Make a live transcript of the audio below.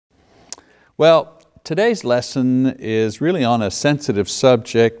Well, today's lesson is really on a sensitive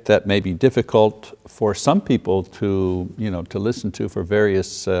subject that may be difficult for some people to listen to for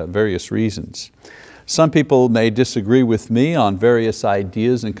various reasons. Some people may disagree with me on various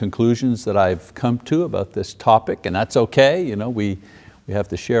ideas and conclusions that I've come to about this topic, and that's okay. We have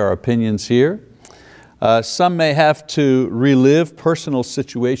to share our opinions here. Some may have to relive personal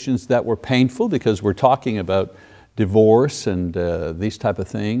situations that were painful because we're talking about divorce and these type of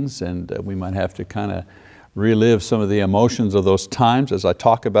things, and we might have to kind of relive some of the emotions of those times as I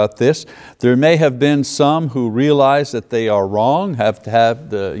talk about this. There may have been some who realize that they are wrong,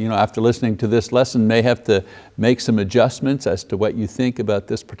 after listening to this lesson, may have to make some adjustments as to what you think about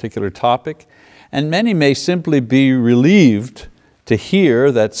this particular topic. And many may simply be relieved to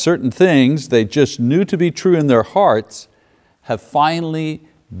hear that certain things they just knew to be true in their hearts have finally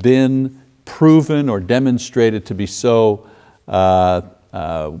been proven or demonstrated to be so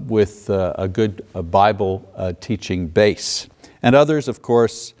with a good Bible teaching base. And others, of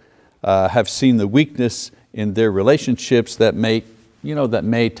course, have seen the weakness in their relationships that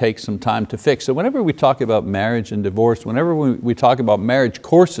may take some time to fix. So whenever we talk about marriage and divorce, whenever we talk about marriage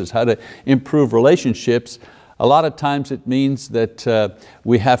courses, how to improve relationships, a lot of times it means that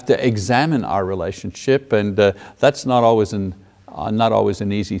we have to examine our relationship, and that's not always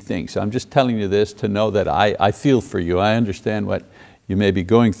an easy thing. So I'm just telling you this to know that I feel for you. I understand what you may be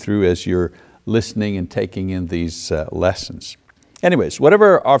going through as you're listening and taking in these lessons. Anyways,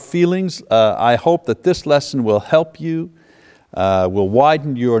 whatever our feelings, I hope that this lesson will help you, will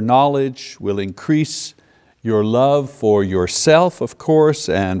widen your knowledge, will increase your love for yourself, of course,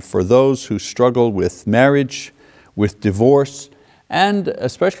 and for those who struggle with marriage, with divorce, and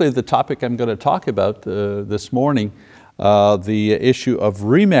especially the topic I'm going to talk about this morning, the issue of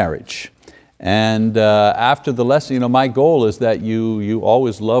remarriage. And after the lesson, my goal is that you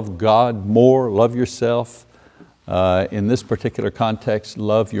always love God more, love yourself. In this particular context,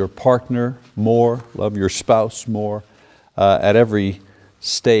 love your partner more, love your spouse more at every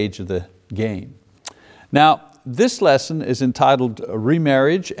stage of the game. Now, this lesson is entitled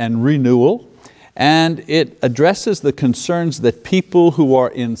Remarriage and Renewal, and it addresses the concerns that people who are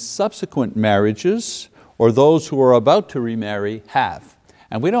in subsequent marriages or those who are about to remarry have.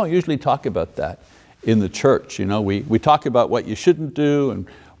 And we don't usually talk about that in the church. We talk about what you shouldn't do and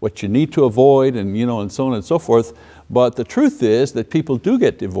what you need to avoid and, and so on and so forth. But the truth is that people do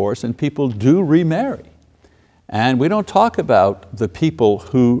get divorced and people do remarry. And we don't talk about the people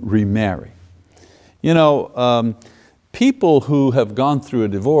who remarry. People who have gone through a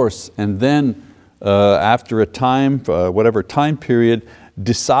divorce and then after a time, whatever time period,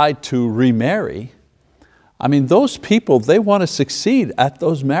 decide to remarry, those people, they want to succeed at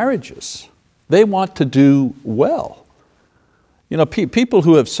those marriages. They want to do well. People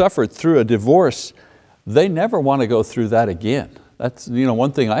who have suffered through a divorce, they never want to go through that again. That's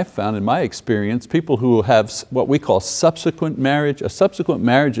one thing I've found in my experience. People who have what we call subsequent marriage. A subsequent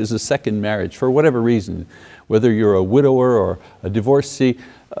marriage is a second marriage for whatever reason. Whether you're a widower or a divorcee,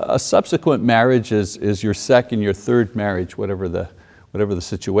 a subsequent marriage is your second, your third marriage, whatever the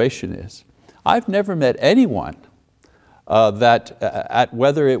situation is. I've never met anyone that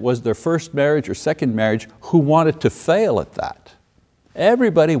whether it was their first marriage or second marriage who wanted to fail at that.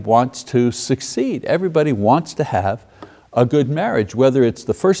 Everybody wants to succeed. Everybody wants to have a good marriage, whether it's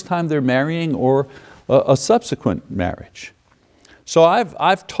the first time they're marrying or a subsequent marriage. So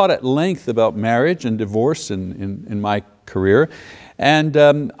I've taught at length about marriage and divorce in my career, and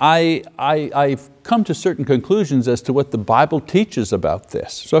I've come to certain conclusions as to what the Bible teaches about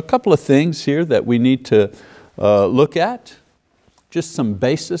this. So a couple of things here that we need to look at, just some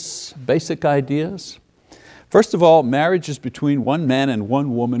basic ideas. First of all, marriage is between one man and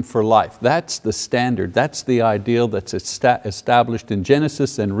one woman for life. That's the standard, that's the ideal that's established in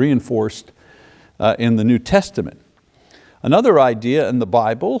Genesis and reinforced in the New Testament. Another idea in the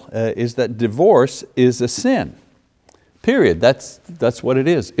Bible is that divorce is a sin. Period. That's what it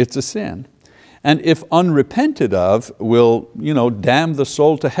is. It's a sin. And if unrepented of, will damn the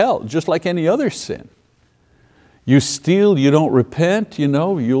soul to hell, just like any other sin. You steal, you don't repent,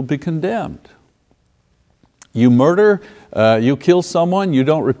 you'll be condemned. You murder, you kill someone, you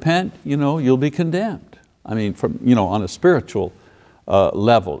don't repent, you'll be condemned. On a spiritual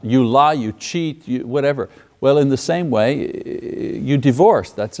level. You lie, you cheat, whatever. Well, in the same way, you divorce,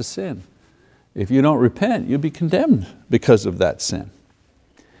 that's a sin. If you don't repent, you'll be condemned because of that sin.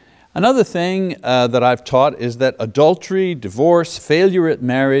 Another thing that I've taught is that adultery, divorce, failure at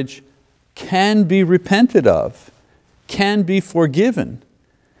marriage can be repented of, can be forgiven,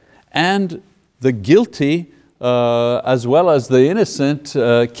 and the guilty as well as the innocent,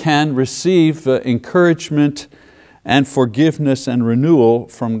 can receive encouragement and forgiveness and renewal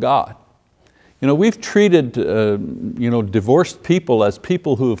from God. We've treated divorced people as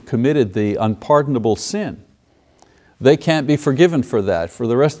people who have committed the unpardonable sin. They can't be forgiven for that. For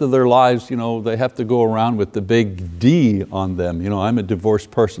the rest of their lives, they have to go around with the big D on them. I'm a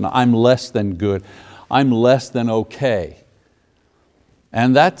divorced person, I'm less than good, I'm less than okay.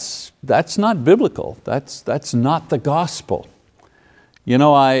 And that's not biblical, that's not the gospel.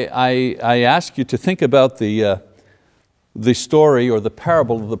 I ask you to think about the story or the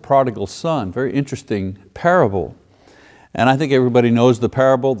parable of the prodigal son. Very interesting parable. And I think everybody knows the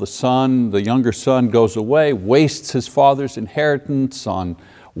parable. The younger son goes away, wastes his father's inheritance on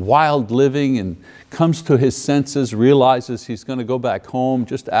wild living and comes to his senses, realizes he's going to go back home,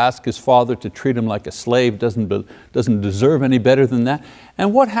 just ask his father to treat him like a slave, doesn't deserve any better than that.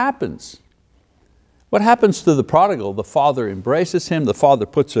 And what happens? What happens to the prodigal? The father embraces him, the father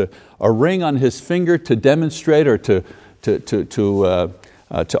puts a ring on his finger to demonstrate or to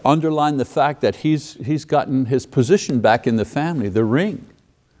underline the fact that he's gotten his position back in the family, the ring.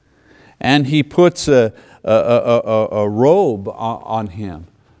 And he puts a robe on him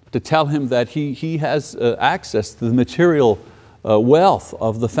to tell him that he has access to the material wealth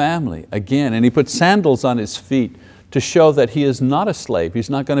of the family again. And he puts sandals on his feet to show that he is not a slave. He's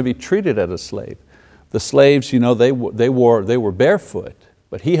not going to be treated as a slave. The slaves, they were barefoot,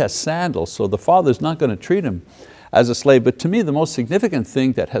 but he has sandals, so the father's not going to treat him as a slave. But to me, the most significant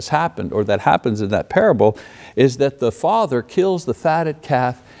thing that has happened, or that happens in that parable, is that the father kills the fatted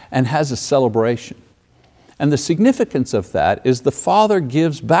calf and has a celebration. And the significance of that is the father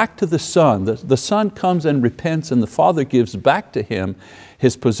gives back to the son. The son comes and repents, and the father gives back to him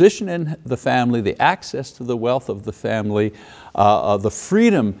his position in the family, the access to the wealth of the family, the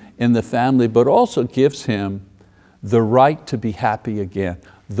freedom in the family, but also gives him the right to be happy again,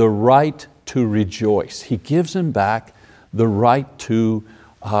 the right to rejoice. He gives him back the right to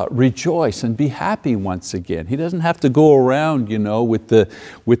rejoice and be happy once again. He doesn't have to go around with the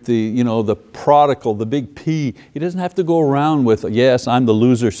prodigal, the big P. He doesn't have to go around with, yes, I'm the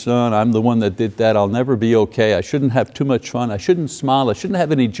loser son, I'm the one that did that, I'll never be okay, I shouldn't have too much fun, I shouldn't smile, I shouldn't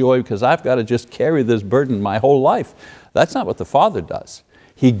have any joy because I've got to just carry this burden my whole life. That's not what the father does.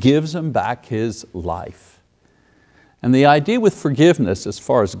 He gives him back his life. And the idea with forgiveness, as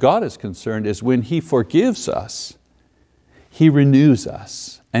far as God is concerned, is when He forgives us, He renews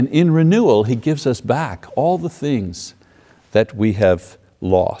us. And in renewal, He gives us back all the things that we have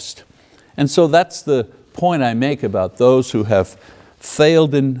lost. And so that's the point I make about those who have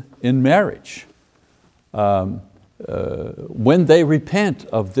failed in marriage. When they repent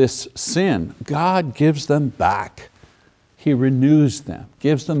of this sin, God gives them back. He renews them,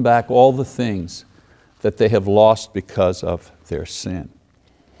 gives them back all the things that they have lost because of their sin.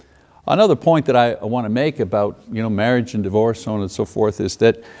 Another point that I want to make about marriage and divorce, so on and so forth, is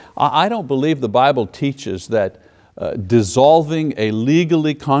that I don't believe the Bible teaches that dissolving a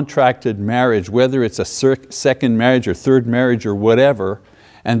legally contracted marriage, whether it's a second marriage or third marriage or whatever,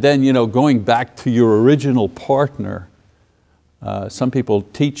 and then going back to your original partner. Some people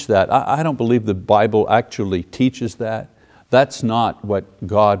teach that. I don't believe the Bible actually teaches that. That's not what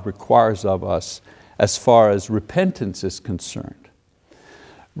God requires of us as far as repentance is concerned.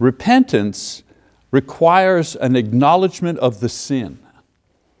 Repentance requires an acknowledgement of the sin.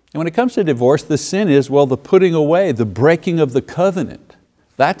 And when it comes to divorce, the sin is, well, the putting away, the breaking of the covenant.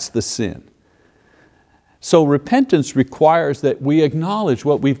 That's the sin. So repentance requires that we acknowledge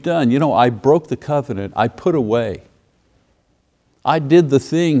what we've done. I broke the covenant, I put away. I did the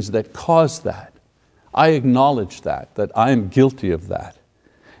things that caused that. I acknowledge that I am guilty of that.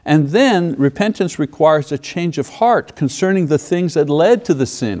 And then repentance requires a change of heart concerning the things that led to the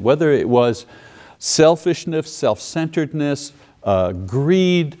sin, whether it was selfishness, self-centeredness,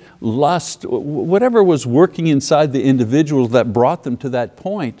 greed, lust, whatever was working inside the individual that brought them to that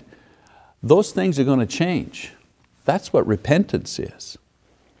point. Those things are going to change. That's what repentance is.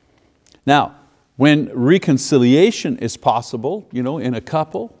 Now, when reconciliation is possible, in a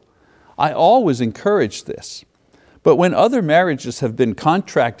couple, I always encourage this. But when other marriages have been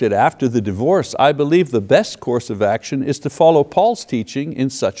contracted after the divorce, I believe the best course of action is to follow Paul's teaching in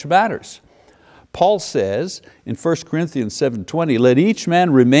such matters. Paul says in 1 Corinthians 7:20, let each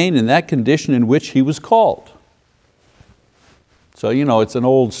man remain in that condition in which he was called. So it's an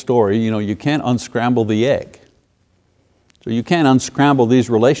old story, you can't unscramble the egg. So you can't unscramble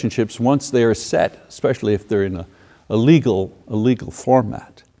these relationships once they are set, especially if they're in a legal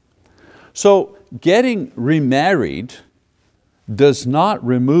format. So getting remarried does not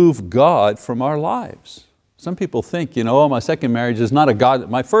remove God from our lives. Some people think, oh, my second marriage is not a godly,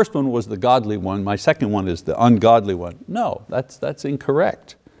 my first one was the godly one, my second one is the ungodly one. No, that's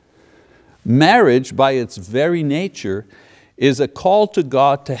incorrect. Marriage, by its very nature, is a call to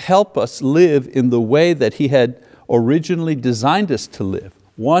God to help us live in the way that He had originally designed us to live.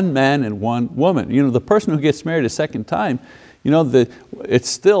 One man and one woman. The person who gets married a second time, it's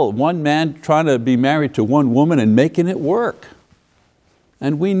still one man trying to be married to one woman and making it work.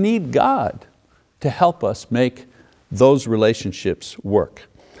 And we need God to help us make those relationships work.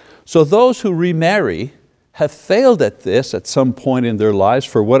 So those who remarry have failed at this at some point in their lives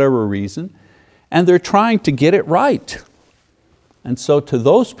for whatever reason, and they're trying to get it right. And so to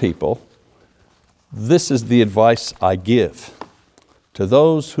those people, this is the advice I give to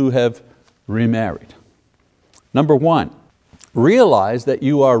those who have remarried. Number one, realize that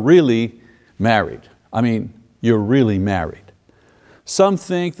you are really married. You're really married. Some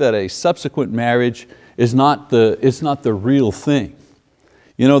think that a subsequent marriage is not the real thing.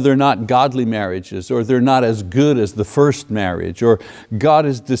 They're not godly marriages, or they're not as good as the first marriage, or God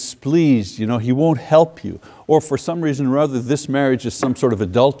is displeased, He won't help you, or for some reason or other this marriage is some sort of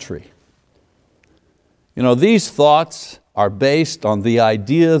adultery. These thoughts are based on the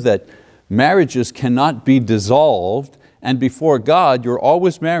idea that marriages cannot be dissolved, and before God you're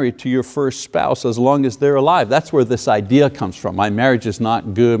always married to your first spouse as long as they're alive. That's where this idea comes from. My marriage is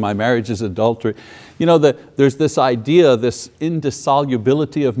not good, my marriage is adultery. There's this idea, this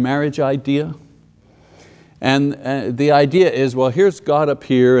indissolubility of marriage idea. And the idea is, well, here's God up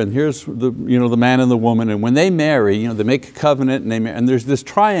here, and here's the man and the woman, and when they marry, they make a covenant, and there's this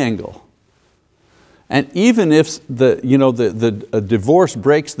triangle. And even if a divorce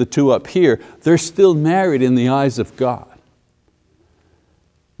breaks the two up here, they're still married in the eyes of God.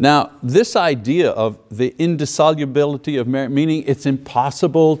 Now, this idea of the indissolubility of marriage, meaning it's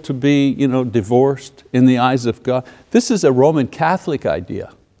impossible to be divorced in the eyes of God, this is a Roman Catholic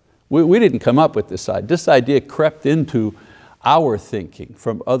idea. We didn't come up with this idea. This idea crept into our thinking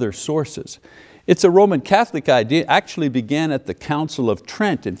from other sources. It's a Roman Catholic idea, actually began at the Council of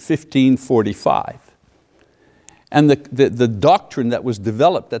Trent in 1545. And the doctrine that was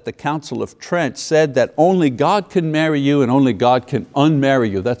developed at the Council of Trent said that only God can marry you and only God can unmarry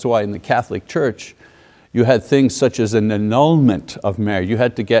you. That's why in the Catholic Church you had things such as an annulment of marriage. You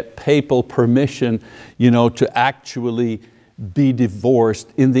had to get papal permission to actually be divorced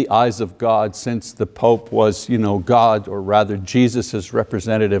in the eyes of God, since the Pope was God, or rather Jesus'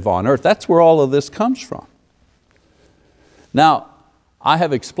 representative on earth. That's where all of this comes from. Now, I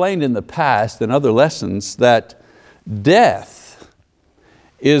have explained in the past in other lessons that death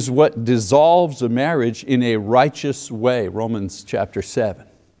is what dissolves a marriage in a righteous way, Romans chapter 7.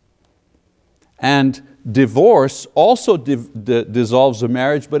 And divorce also dissolves a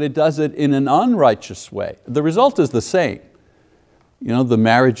marriage, but it does it in an unrighteous way. The result is the same. The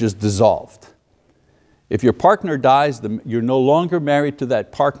marriage is dissolved. If your partner dies, you're no longer married to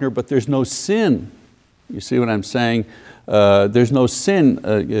that partner, but there's no sin. You see what I'm saying? There's no sin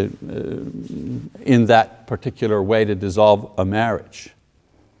in that particular way to dissolve a marriage.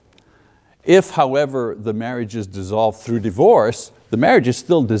 If, however, the marriage is dissolved through divorce, the marriage is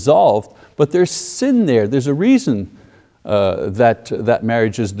still dissolved, but there's sin there. There's a reason that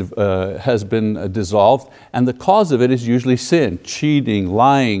marriage has been dissolved, and the cause of it is usually sin, cheating,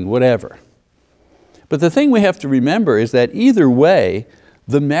 lying, whatever. But the thing we have to remember is that either way,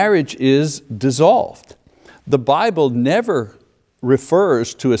 the marriage is dissolved. The Bible never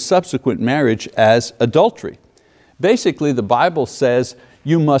refers to a subsequent marriage as adultery. Basically, the Bible says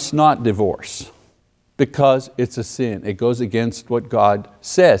you must not divorce because it's a sin. It goes against what God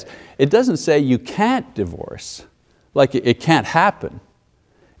says. It doesn't say you can't divorce, like it can't happen.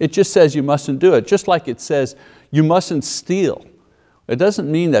 It just says you mustn't do it, just like it says you mustn't steal. It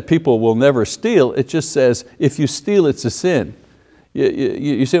doesn't mean that people will never steal. It just says if you steal, it's a sin.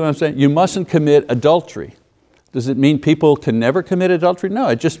 You see what I'm saying? You mustn't commit adultery. Does it mean people can never commit adultery? No,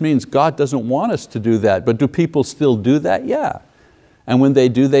 it just means God doesn't want us to do that. But do people still do that? Yeah. And when they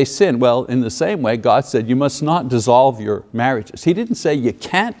do, they sin. Well, in the same way, God said you must not dissolve your marriages. He didn't say you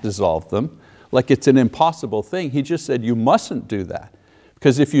can't dissolve them, like it's an impossible thing. He just said you mustn't do that.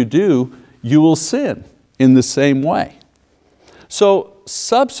 Because if you do, you will sin in the same way. So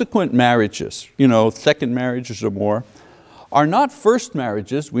subsequent marriages, second marriages or more, are not first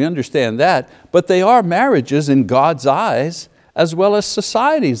marriages, we understand that, but they are marriages in God's eyes as well as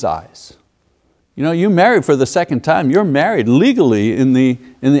society's eyes. You marry for the second time, you're married legally in the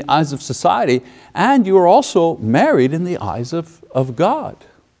eyes of society, and you are also married in the eyes of God.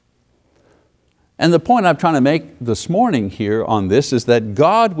 And the point I'm trying to make this morning here on this is that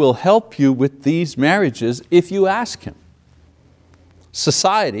God will help you with these marriages if you ask Him.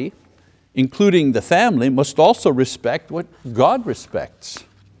 Society, including the family, must also respect what God respects.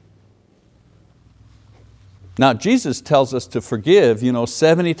 Now Jesus tells us to forgive,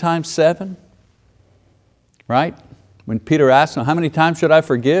 70 times 7, right? When Peter asked him, how many times should I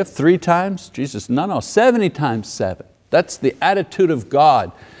forgive? 3 times? Jesus, no, 70 times 7. That's the attitude of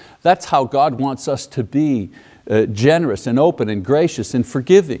God. That's how God wants us to be, generous and open and gracious and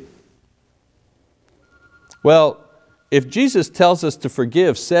forgiving. Well, if Jesus tells us to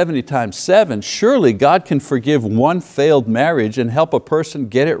forgive 70 times 7, surely God can forgive one failed marriage and help a person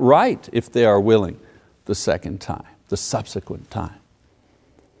get it right if they are willing the second time, the subsequent time.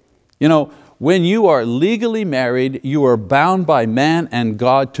 When you are legally married, you are bound by man and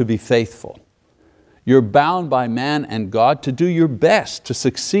God to be faithful. You're bound by man and God to do your best to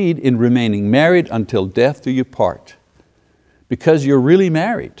succeed in remaining married until death do you part. Because you're really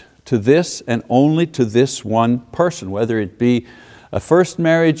married to this and only to this one person, whether it be a first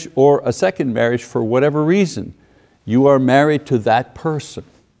marriage or a second marriage for whatever reason. You are married to that person.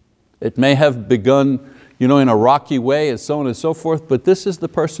 It may have begun in a rocky way and so on and so forth, but this is the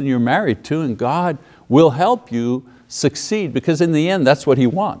person you're married to, and God will help you succeed, because in the end that's what He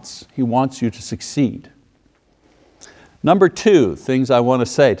wants. He wants you to succeed. Number 2, things I want to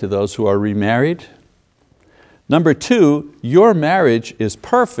say to those who are remarried. Number 2, your marriage is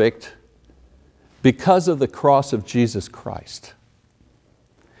perfect because of the cross of Jesus Christ.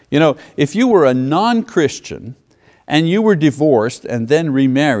 If you were a non-Christian and you were divorced and then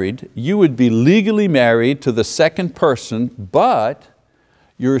remarried, you would be legally married to the second person, but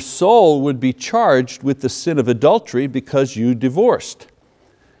your soul would be charged with the sin of adultery because you divorced.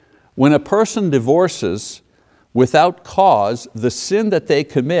 When a person divorces without cause, the sin that they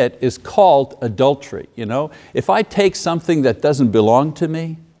commit is called adultery. If I take something that doesn't belong to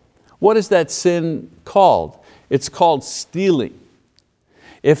me, what is that sin called? It's called stealing.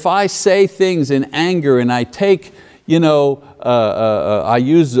 If I say things in anger and I take, I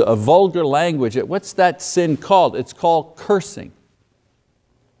use a vulgar language, what's that sin called? It's called cursing.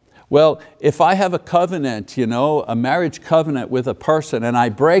 Well, if I have a covenant, a marriage covenant with a person, and I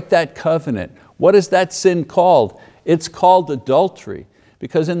break that covenant, what is that sin called? It's called adultery.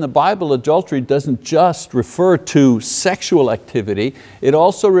 Because in the Bible, adultery doesn't just refer to sexual activity, it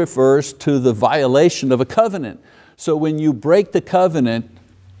also refers to the violation of a covenant. So when you break the covenant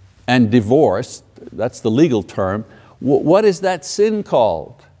and divorce, that's the legal term, what is that sin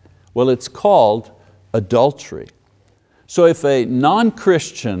called? Well, it's called adultery. So if a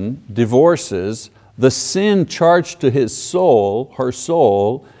non-Christian divorces, the sin charged to his soul, her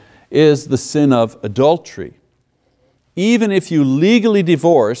soul, is the sin of adultery. Even if you legally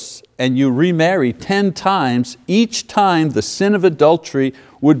divorce and you remarry 10 times, each time the sin of adultery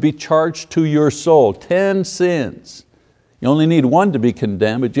would be charged to your soul. 10 sins. You only need one to be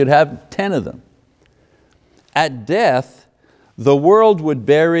condemned, but you'd have 10 of them. At death, the world would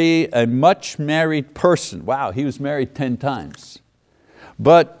bury a much married person. Wow, he was married 10 times.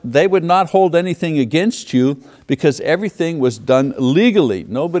 But they would not hold anything against you because everything was done legally.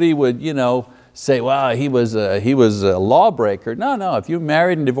 Nobody would say, wow, he was a lawbreaker. No, if you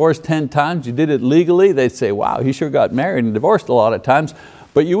married and divorced 10 times, you did it legally, they'd say, wow, he sure got married and divorced a lot of times.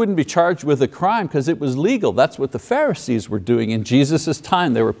 But you wouldn't be charged with a crime because it was legal. That's what the Pharisees were doing in Jesus'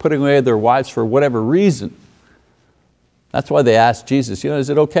 time. They were putting away their wives for whatever reason. That's why they asked Jesus, is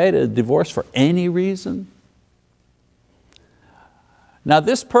it okay to divorce for any reason? Now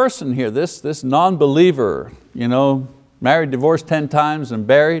this person here, this non-believer, married, divorced 10 times and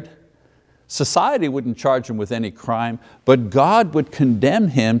buried, society wouldn't charge him with any crime, but God would condemn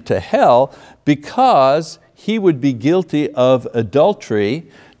him to hell because he would be guilty of adultery,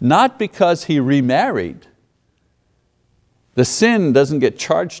 not because he remarried. The sin doesn't get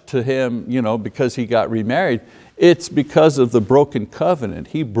charged to him because he got remarried. It's because of the broken covenant.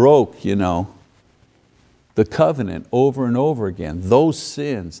 He broke the covenant over and over again. Those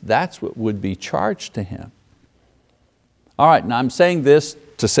sins, that's what would be charged to him. All right, now I'm saying this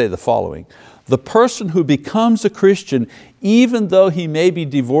to say the following. The person who becomes a Christian, even though he may be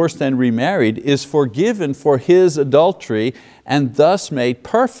divorced and remarried, is forgiven for his adultery and thus made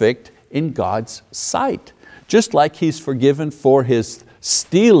perfect in God's sight. Just like he's forgiven for his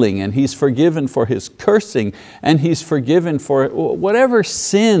stealing, and he's forgiven for his cursing, and he's forgiven for whatever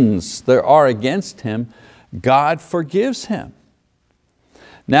sins there are against him, God forgives him.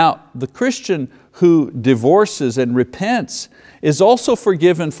 Now, the Christian who divorces and repents is also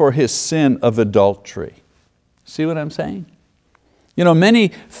forgiven for his sin of adultery. See what I'm saying? Many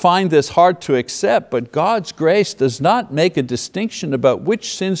find this hard to accept, but God's grace does not make a distinction about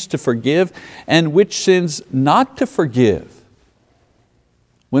which sins to forgive and which sins not to forgive.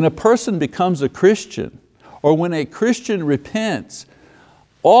 When a person becomes a Christian, or when a Christian repents,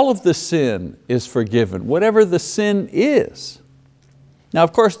 all of the sin is forgiven, whatever the sin is. Now,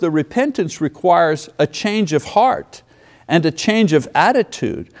 of course, the repentance requires a change of heart and a change of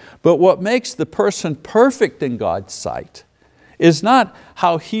attitude, but what makes the person perfect in God's sight is not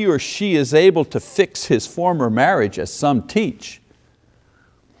how he or she is able to fix his former marriage, as some teach.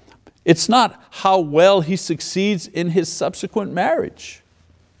 It's not how well he succeeds in his subsequent marriage.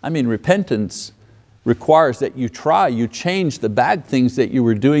 Repentance requires that you change the bad things that you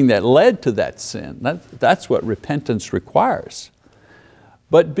were doing that led to that sin. That's what repentance requires.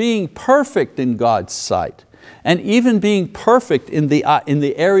 But being perfect in God's sight, and even being perfect in the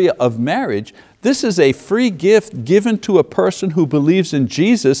area of marriage, this is a free gift given to a person who believes in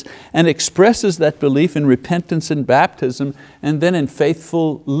Jesus and expresses that belief in repentance and baptism and then in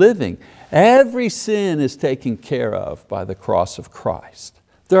faithful living. Every sin is taken care of by the cross of Christ.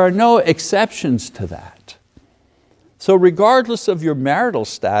 There are no exceptions to that. So regardless of your marital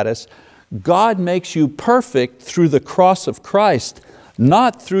status, God makes you perfect through the cross of Christ,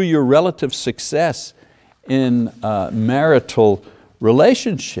 not through your relative success in marital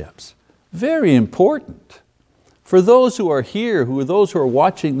relationships. Very important. For those who are here, those who are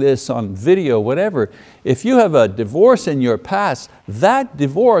watching this on video, whatever, if you have a divorce in your past, that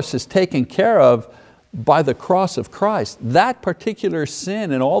divorce is taken care of by the cross of Christ. That particular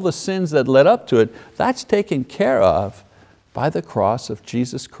sin and all the sins that led up to it, that's taken care of by the cross of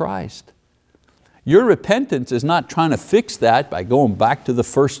Jesus Christ. Your repentance is not trying to fix that by going back to the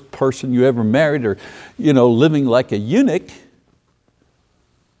first person you ever married or living like a eunuch.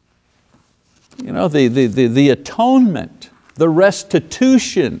 The atonement, the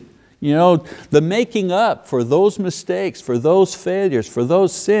restitution, the making up for those mistakes, for those failures, for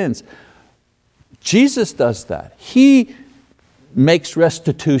those sins. Jesus does that. He makes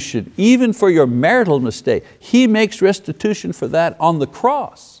restitution, even for your marital mistake. He makes restitution for that on the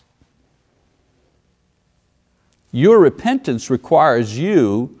cross. Your repentance requires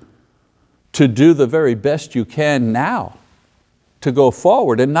you to do the very best you can now, to go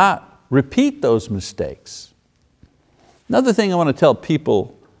forward and not repeat those mistakes. Another thing I want to tell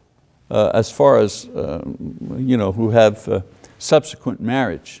people as far as who have subsequent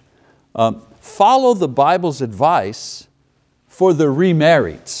marriage, follow the Bible's advice for the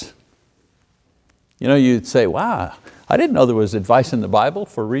remarrieds. You'd say, wow, I didn't know there was advice in the Bible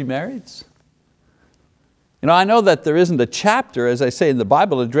for remarrieds. I know that there isn't a chapter, as I say, in the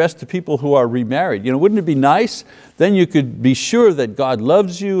Bible addressed to people who are remarried. Wouldn't it be nice? Then you could be sure that God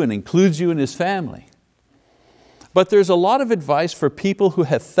loves you and includes you in His family. But there's a lot of advice for people who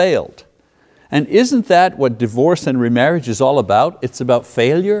have failed. And isn't that what divorce and remarriage is all about? It's about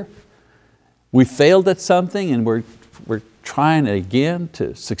failure. We failed at something and we're trying again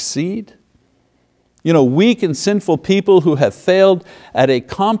to succeed. Weak and sinful people who have failed at a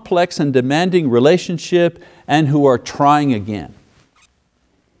complex and demanding relationship and who are trying again.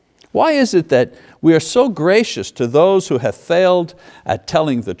 Why is it that we are so gracious to those who have failed at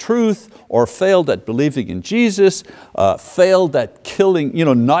telling the truth or failed at believing in Jesus, failed at killing,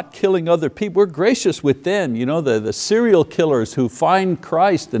 not killing other people? We're gracious with them, the serial killers who find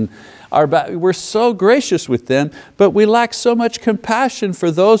Christ and we're so gracious with them, but we lack so much compassion for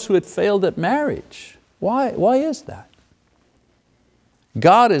those who had failed at marriage. Why is that?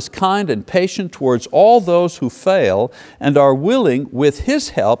 God is kind and patient towards all those who fail and are willing, with His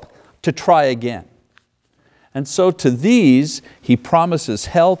help, to try again. And so to these, He promises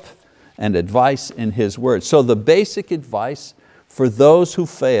help and advice in His word. So the basic advice for those who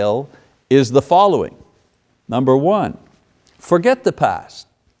fail is the following. Number one, forget the past.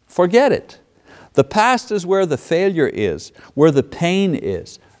 Forget it. The past is where the failure is, where the pain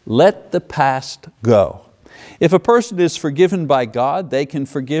is. Let the past go. If a person is forgiven by God, they can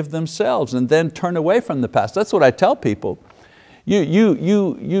forgive themselves and then turn away from the past. That's what I tell people.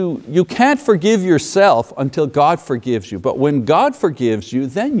 You can't forgive yourself until God forgives you. But when God forgives you,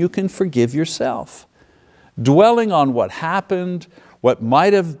 then you can forgive yourself. Dwelling on what happened, what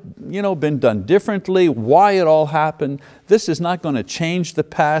might have been done differently, why it all happened, this is not going to change the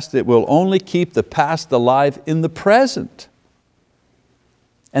past. It will only keep the past alive in the present.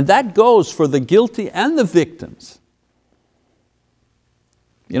 And that goes for the guilty and the victims.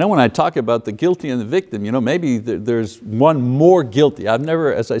 When I talk about the guilty and the victim, maybe there's one more guilty. I've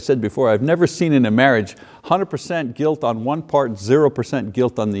never, as I said before, I've never seen in a marriage 100% guilt on one part, 0%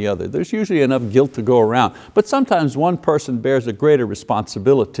 guilt on the other. There's usually enough guilt to go around. But sometimes one person bears a greater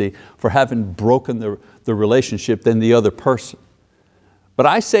responsibility for having broken the relationship than the other person. But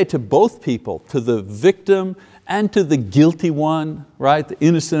I say to both people, to the victim and to the guilty one, right? The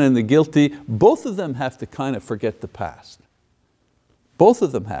innocent and the guilty, both of them have to kind of forget the past. Both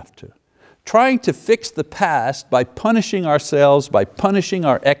of them have to. Trying to fix the past by punishing ourselves, by punishing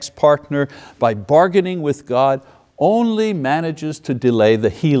our ex-partner, by bargaining with God, only manages to delay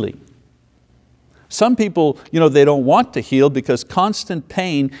the healing. Some people, they don't want to heal because constant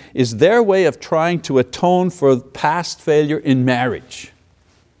pain is their way of trying to atone for past failure in marriage.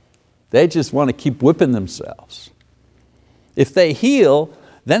 They just want to keep whipping themselves. If they heal,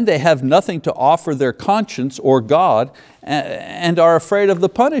 then they have nothing to offer their conscience or God and are afraid of the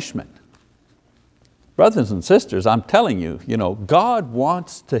punishment. Brothers and sisters, I'm telling you, God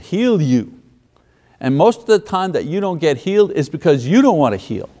wants to heal you. And most of the time that you don't get healed is because you don't want to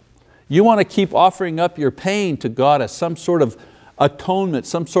heal. You want to keep offering up your pain to God as some sort of atonement,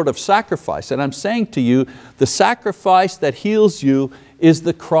 some sort of sacrifice. And I'm saying to you, the sacrifice that heals you is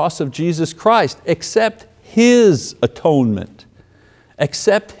the cross of Jesus Christ. Accept His atonement.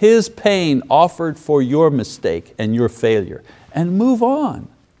 Accept His pain offered for your mistake and your failure and move on.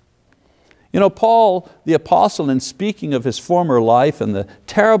 Paul, the apostle, in speaking of his former life and the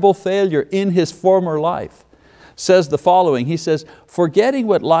terrible failure in his former life, says the following. He says, "Forgetting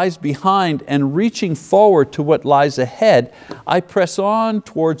what lies behind and reaching forward to what lies ahead, I press on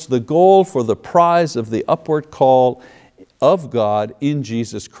towards the goal for the prize of the upward call of God in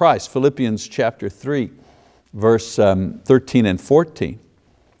Jesus Christ." Philippians chapter 3. Verse 13 and 14.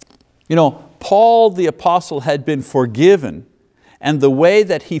 Paul the apostle had been forgiven, and the way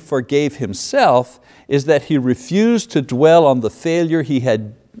that he forgave himself is that he refused to dwell on the failure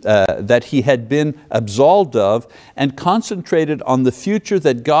that he had been absolved of and concentrated on the future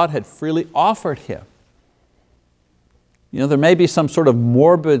that God had freely offered him. There may be some sort of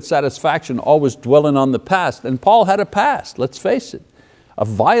morbid satisfaction always dwelling on the past, and Paul had a past, let's face it, a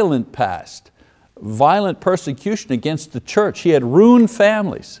violent past. Violent persecution against the church. He had ruined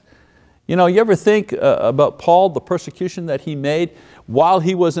families. You ever think about Paul, the persecution that he made? While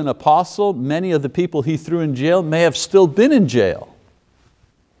he was an apostle, many of the people he threw in jail may have still been in jail.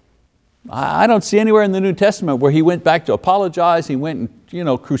 I don't see anywhere in the New Testament where he went back to apologize, he went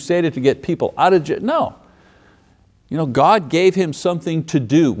and crusaded to get people out of jail. No. God gave him something to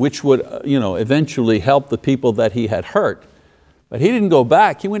do which would eventually help the people that he had hurt. But he didn't go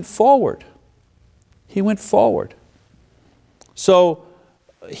back, he went forward. He went forward. So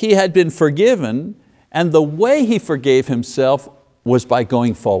he had been forgiven, and the way he forgave himself was by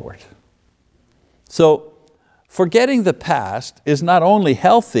going forward. So forgetting the past is not only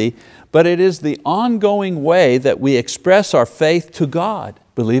healthy, but it is the ongoing way that we express our faith to God,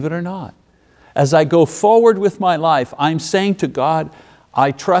 believe it or not. As I go forward with my life, I'm saying to God,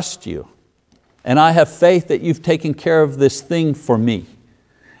 I trust you, and I have faith that you've taken care of this thing for me.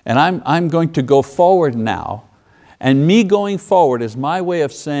 And I'm going to go forward now, and me going forward is my way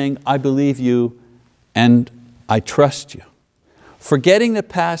of saying, I believe you and I trust you. Forgetting the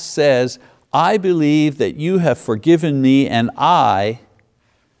past says, I believe that you have forgiven me, and I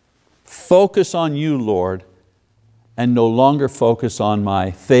focus on you, Lord, and no longer focus on my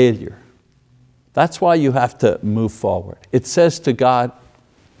failure. That's why you have to move forward. It says to God,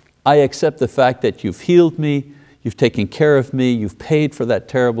 I accept the fact that you've healed me, you've taken care of me, you've paid for that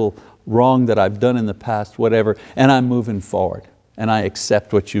terrible wrong that I've done in the past, whatever, and I'm moving forward. And I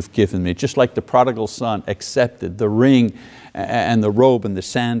accept what you've given me. Just like the prodigal son accepted the ring and the robe and the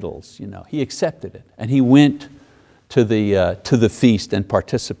sandals. He accepted it, and he went to the feast and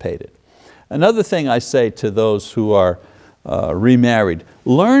participated. Another thing I say to those who are remarried,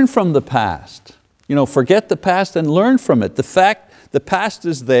 learn from the past. Forget the past and learn from it. The past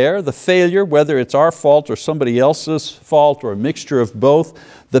is there, the failure, whether it's our fault or somebody else's fault or a mixture of both,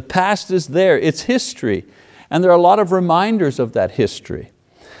 the past is there, it's history. And there are a lot of reminders of that history.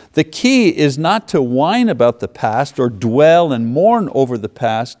 The key is not to whine about the past or dwell and mourn over the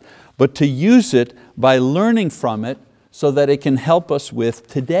past, but to use it by learning from it so that it can help us with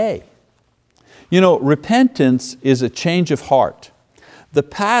today. Repentance is a change of heart. The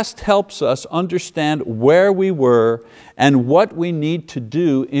past helps us understand where we were and what we need to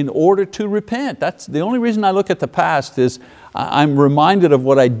do in order to repent. That's the only reason I look at the past is I'm reminded of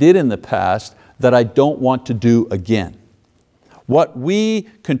what I did in the past that I don't want to do again. What we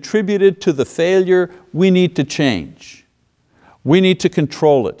contributed to the failure, we need to change. We need to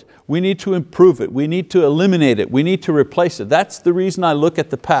control it. We need to improve it. We need to eliminate it. We need to replace it. That's the reason I look at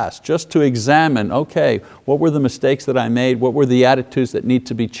the past, just to examine, okay, what were the mistakes that I made? What were the attitudes that need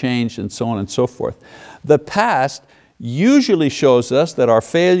to be changed, and so on and so forth. The past usually shows us that our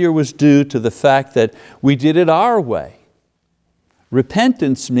failure was due to the fact that we did it our way.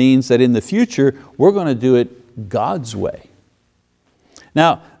 Repentance means that in the future, we're going to do it God's way.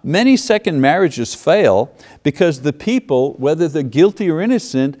 Now, many second marriages fail because the people, whether they're guilty or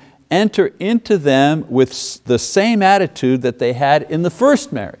innocent, enter into them with the same attitude that they had in the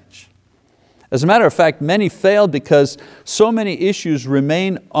first marriage. As a matter of fact, many fail because so many issues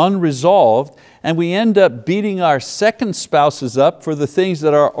remain unresolved, and we end up beating our second spouses up for the things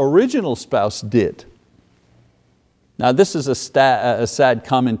that our original spouse did. Now this is a sad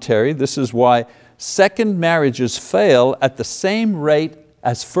commentary. This is why second marriages fail at the same rate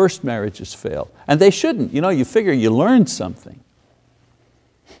as first marriages fail. And they shouldn't. You figure you learned something.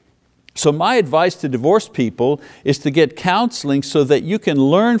 So my advice to divorced people is to get counseling so that you can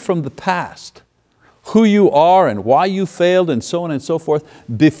learn from the past who you are and why you failed and so on and so forth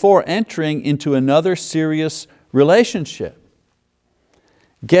before entering into another serious relationship.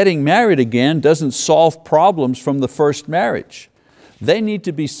 Getting married again doesn't solve problems from the first marriage. They need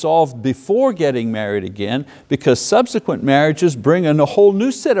to be solved before getting married again, because subsequent marriages bring in a whole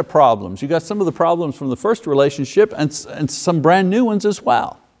new set of problems. You got some of the problems from the first relationship and some brand new ones as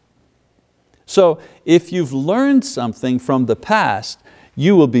well. So if you've learned something from the past,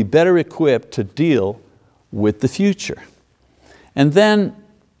 you will be better equipped to deal with the future. And then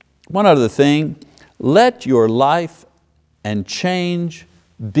one other thing, let your life and change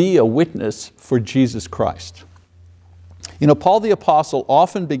be a witness for Jesus Christ. Paul the Apostle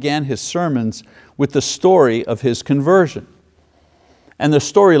often began his sermons with the story of his conversion. And the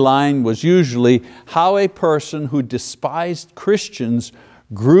storyline was usually how a person who despised Christians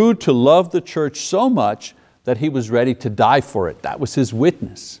grew to love the church so much that he was ready to die for it. That was his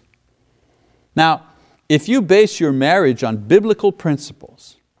witness. Now, if you base your marriage on biblical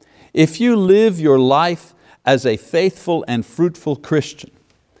principles, if you live your life as a faithful and fruitful Christian,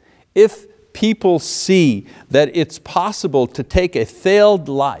 if people see that it's possible to take a failed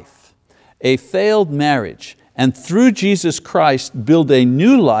life, a failed marriage, and through Jesus Christ build a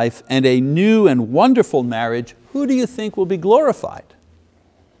new life and a new and wonderful marriage, who do you think will be glorified?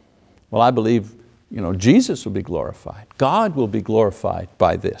 Well, I believe Jesus will be glorified. God will be glorified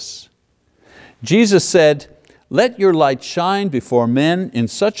by this. Jesus said, "Let your light shine before men in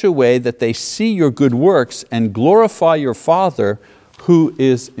such a way that they see your good works and glorify your Father who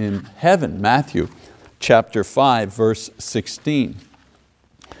is in heaven." Matthew chapter 5, verse 16.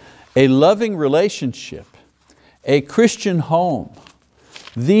 A loving relationship, a Christian home,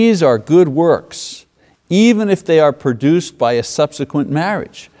 these are good works, even if they are produced by a subsequent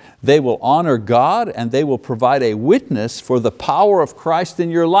marriage. They will honor God and they will provide a witness for the power of Christ in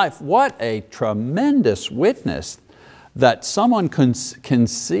your life. What a tremendous witness that someone can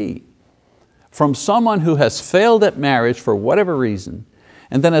see from someone who has failed at marriage for whatever reason.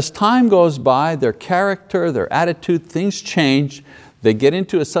 And then as time goes by, their character, their attitude, things change. They get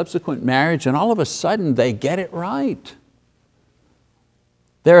into a subsequent marriage and all of a sudden they get it right.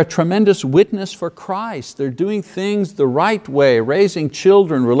 They're a tremendous witness for Christ. They're doing things the right way, raising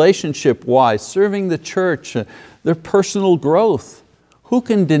children relationship-wise, serving the church, their personal growth. Who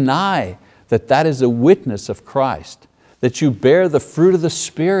can deny that that is a witness of Christ? That you bear the fruit of the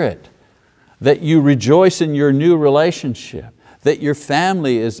Spirit, that you rejoice in your new relationship, that your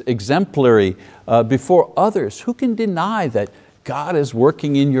family is exemplary before others. Who can deny that God is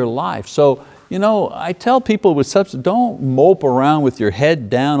working in your life? So, I tell people with substance, don't mope around with your head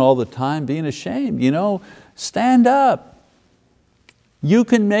down all the time being ashamed. Stand up. You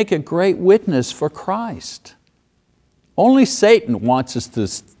can make a great witness for Christ. Only Satan wants us to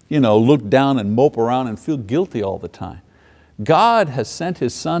look down and mope around and feel guilty all the time. God has sent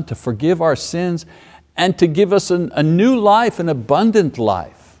His Son to forgive our sins and to give us a new life, an abundant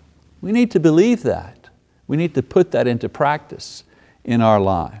life. We need to believe that. We need to put that into practice in our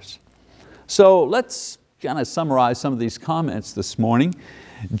lives. So let's kind of summarize some of these comments this morning.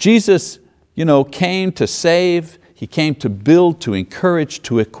 Jesus came to save, He came to build, to encourage,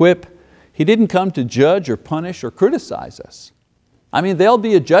 to equip. He didn't come to judge or punish or criticize us. There'll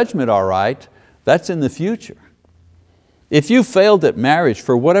be a judgment, all right. That's in the future. If you failed at marriage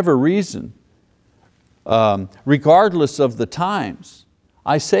for whatever reason, regardless of the times,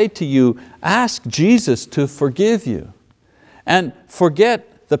 I say to you, ask Jesus to forgive you and forget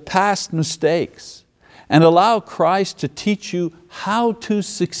the past mistakes and allow Christ to teach you how to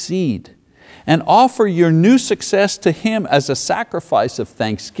succeed. and offer your new success to Him as a sacrifice of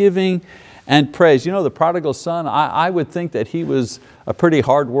thanksgiving and praise. You know, the prodigal son, I would think that he was a pretty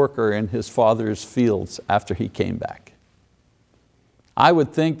hard worker in his father's fields after he came back. I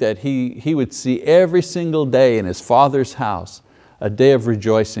would think that he would see every single day in his father's house a day of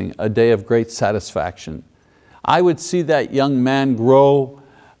rejoicing, a day of great satisfaction. I would see that young man grow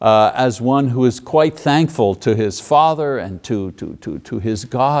as one who is quite thankful to his father and to his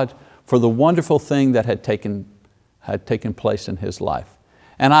God for the wonderful thing that had taken place in his life.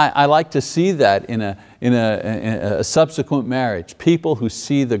 And I like to see that in a subsequent marriage, people who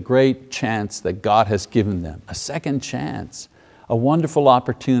see the great chance that God has given them, a second chance, a wonderful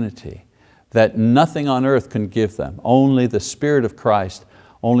opportunity that nothing on earth can give them. Only the Spirit of Christ,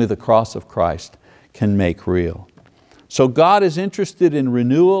 only the cross of Christ can make real. So God is interested in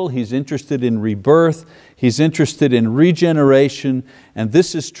renewal, He's interested in rebirth, He's interested in regeneration, and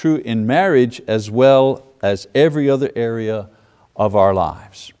this is true in marriage as well as every other area of our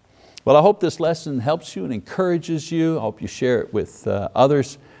lives. Well, I hope this lesson helps you and encourages you. I hope you share it with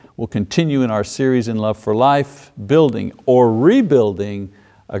others. We'll continue in our series in Love for Life, building or rebuilding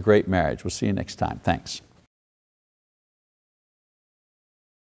a great marriage. We'll see you next time. Thanks.